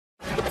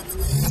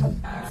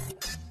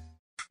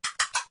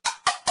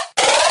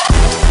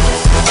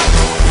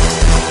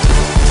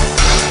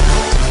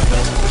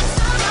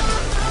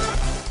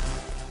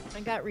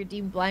that?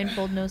 Redeem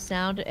blindfold, no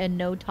sound, and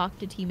no talk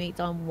to teammates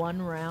on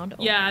 1 round.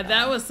 Oh yeah,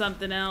 that was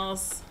something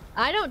else.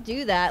 I don't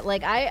do that.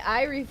 Like,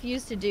 I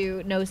refuse to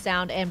do no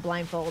sound and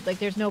blindfold. Like,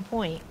 there's no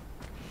point.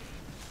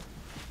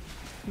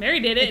 Mary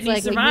did it, It's and he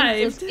like survived.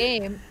 a useless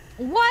game.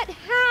 What?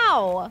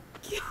 How?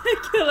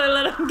 Killer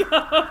let him go.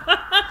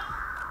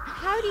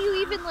 How do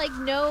you even, like,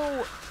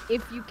 know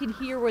if you can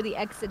hear where the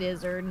exit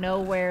is or know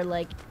where,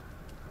 like...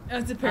 Oh,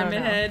 it's a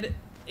pyramid head.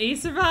 He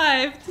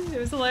survived. It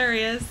was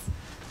hilarious.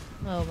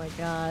 Oh my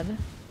god.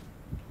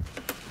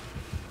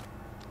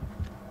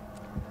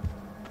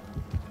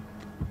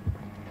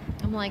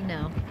 I'm like,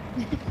 no.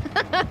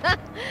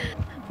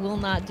 Will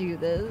not do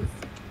this.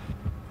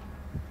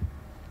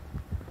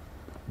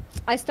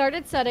 I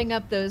started setting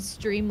up those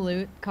stream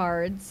loot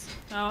cards.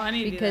 Oh, I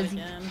need to do that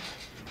again.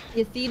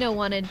 Athena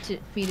wanted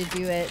me to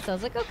do it, so I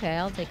was like, okay,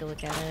 I'll take a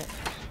look at it.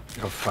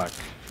 Oh, fuck.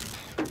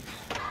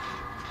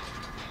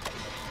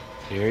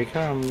 Here he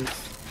comes.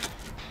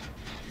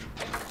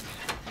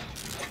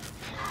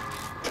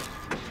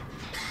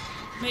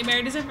 Wait,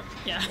 Mary deserve.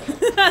 Yeah.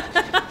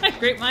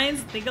 Great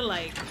minds think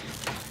alike.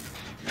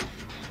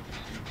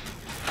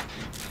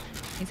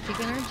 He's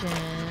kicking our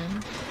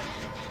gen.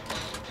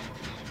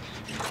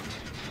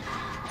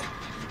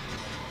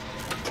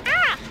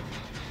 Ah!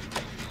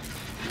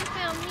 You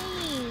found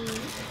me.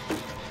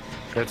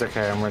 It's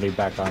okay, I'm already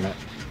back on it.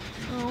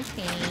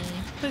 Okay.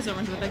 Please don't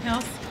run to the big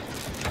house.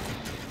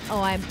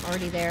 Oh, I'm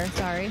already there.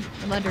 Sorry.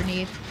 I'm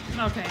underneath.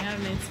 Okay, I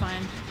mean, it's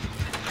fine.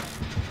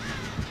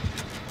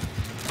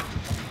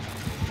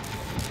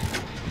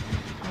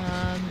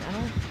 I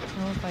don't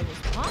know if I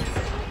just lost it.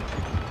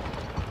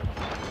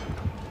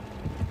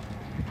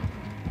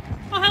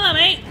 Oh, hello,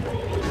 mate.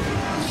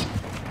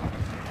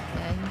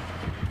 Yeah,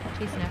 he's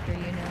chasing after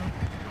you now.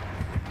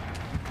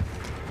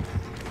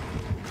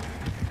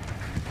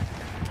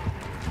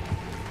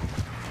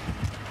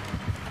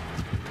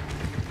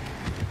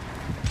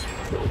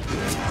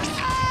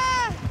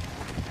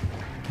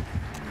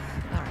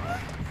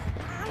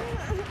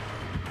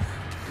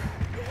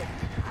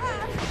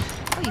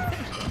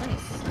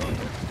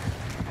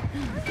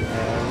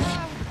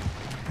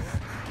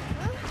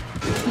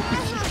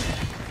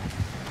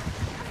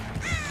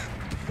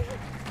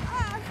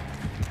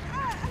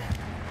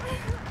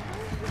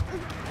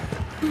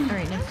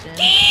 Alright, next gen.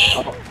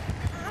 Oh.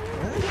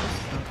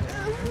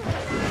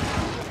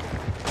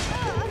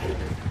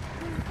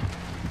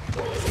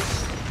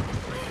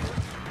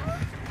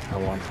 I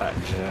want that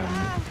gem.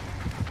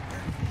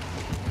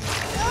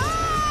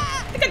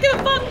 I think I give a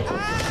fuck.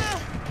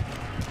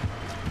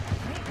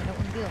 I don't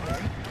want to deal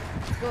here.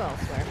 Let's go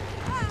elsewhere.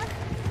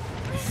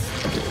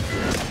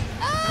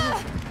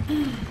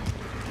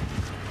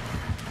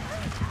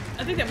 I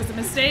think that was a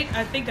mistake.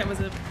 I think that was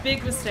a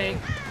big mistake.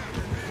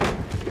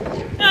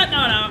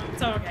 No,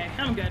 it's all okay.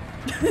 I'm good.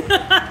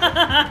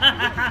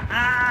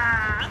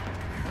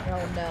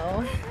 Oh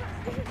no.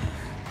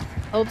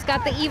 Hope's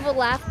got the evil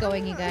laugh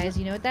going, you guys.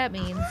 You know what that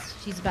means.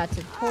 She's about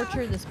to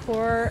torture this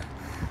poor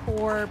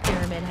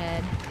pyramid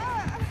head.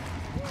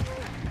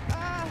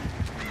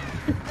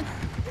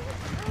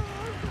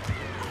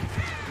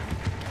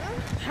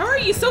 How are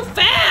you so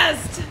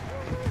fast?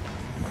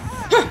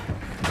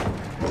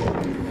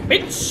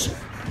 Bitch!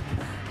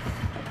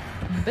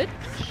 Bitch.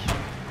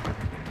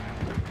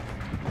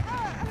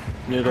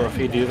 Noodle, if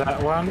you do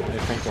that one, I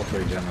think we'll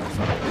 3-gem this.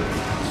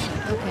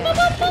 Okay.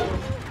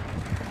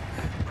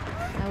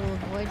 I will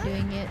avoid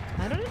doing it.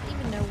 I don't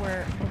even know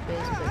where Hope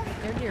is, but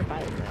they're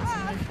nearby the place.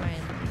 I'm gonna try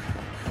and...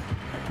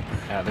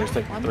 Yeah, there's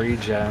like 3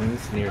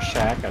 gems near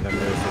Shack, and then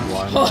there's the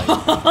one like to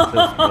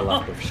the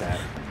left of Shack.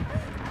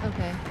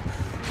 Okay.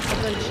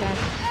 I'll go to Shack.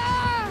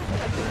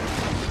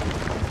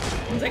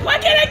 He's like, why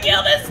can't I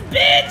kill this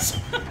bitch?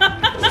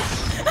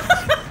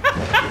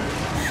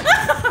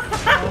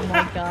 Oh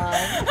my god.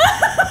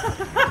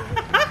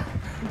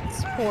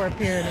 This poor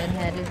pyramid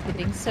head is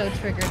getting so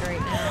triggered right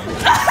now.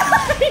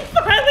 He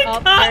finally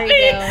caught there me!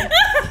 you go.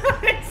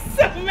 I'm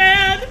so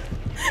mad!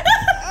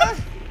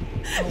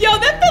 Yo,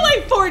 that felt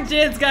like 4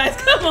 gens, guys.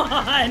 Come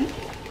on!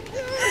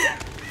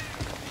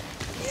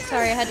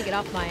 Sorry, I had to get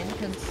off mine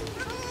because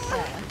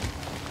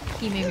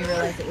he made me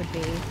realize it would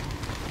be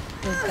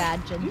those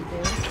bad gen to do.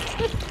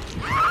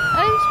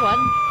 I just won.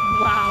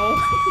 Wow.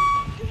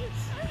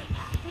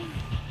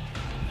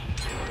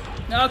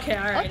 Okay,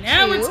 alright. Up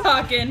Now to. we're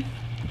talking.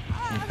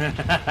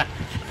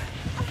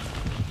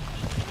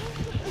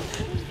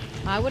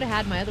 I would have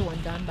had my other one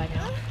done by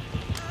now.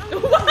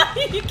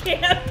 Why you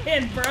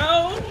camping,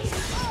 bro?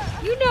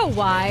 You know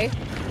why.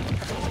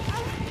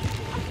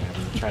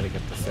 Yeah, try to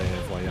get the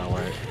save while y'all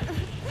work.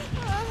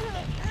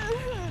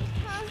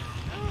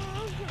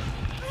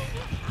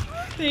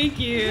 Thank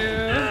you.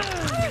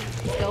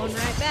 Going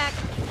right back.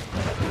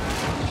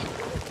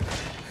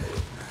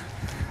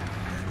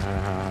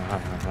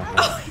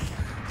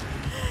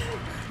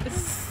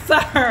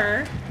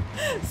 Sir!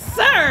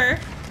 Sir!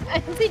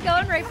 Is he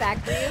going right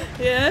back for you?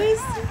 Yes.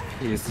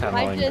 He's My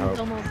tunneling gen's Hope.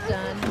 almost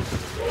done.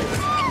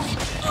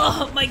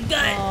 Oh my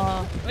god.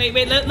 Oh,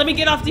 Wait, let me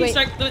get off Wait.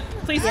 D-Strike,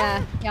 please.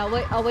 yeah.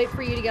 I'll wait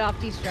for you to get off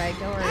D-Strike.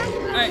 Don't worry.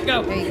 Alright,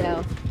 go. There you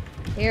go.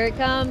 Here it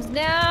comes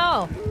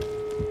now.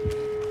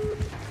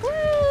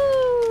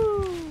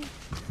 Woo!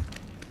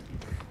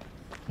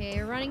 Okay,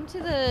 you're running to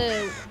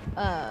the,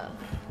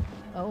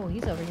 oh,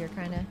 he's over here,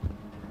 kind of.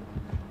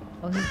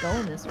 Oh, he's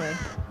going this way.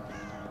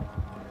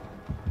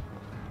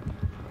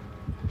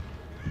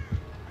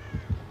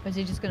 Or is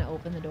he just gonna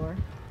open the door?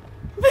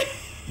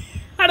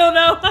 I don't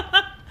know.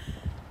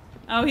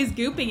 Oh, he's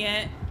gooping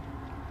it.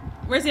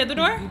 Where's the other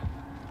door?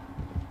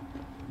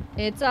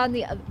 It's on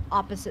the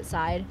opposite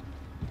side.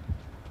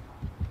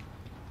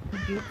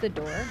 Goop the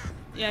door.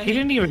 Yeah. He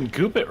didn't even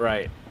goop it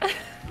right.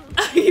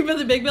 You built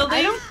the big building?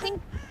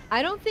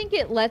 I don't think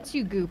it lets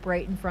you goop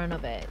right in front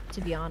of it,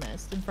 to be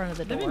honest, in front of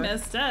the door. That'd be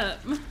messed up.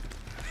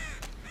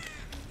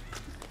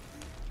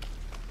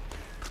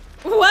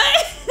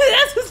 What?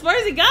 That's as far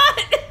as he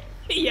got?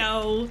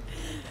 Yo.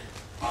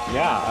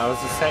 Yeah, I was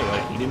just saying,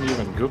 like, he didn't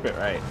even goop it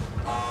right.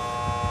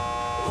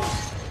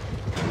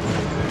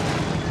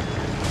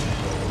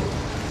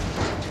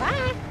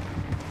 Bye.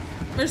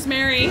 Where's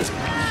Mary? I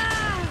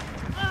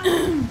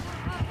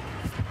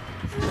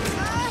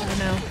don't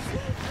know.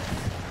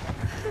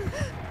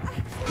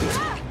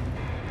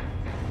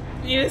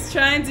 He was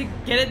trying to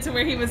get it to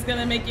where he was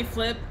gonna make you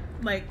flip,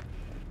 like...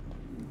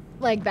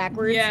 Like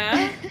backwards.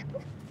 Yeah.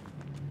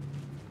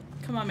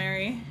 Come on,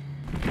 Mary.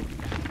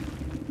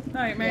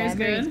 Alright, Mary's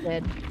Mary's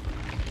good.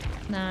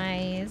 good.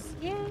 Nice.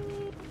 Yay.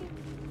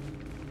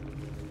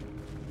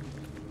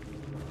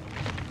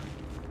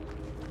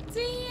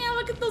 Damn,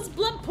 look at those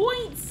blunt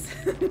points!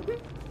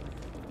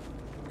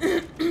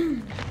 Oh,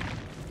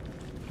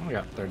 we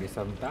got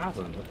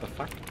 37,000. What the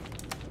fuck?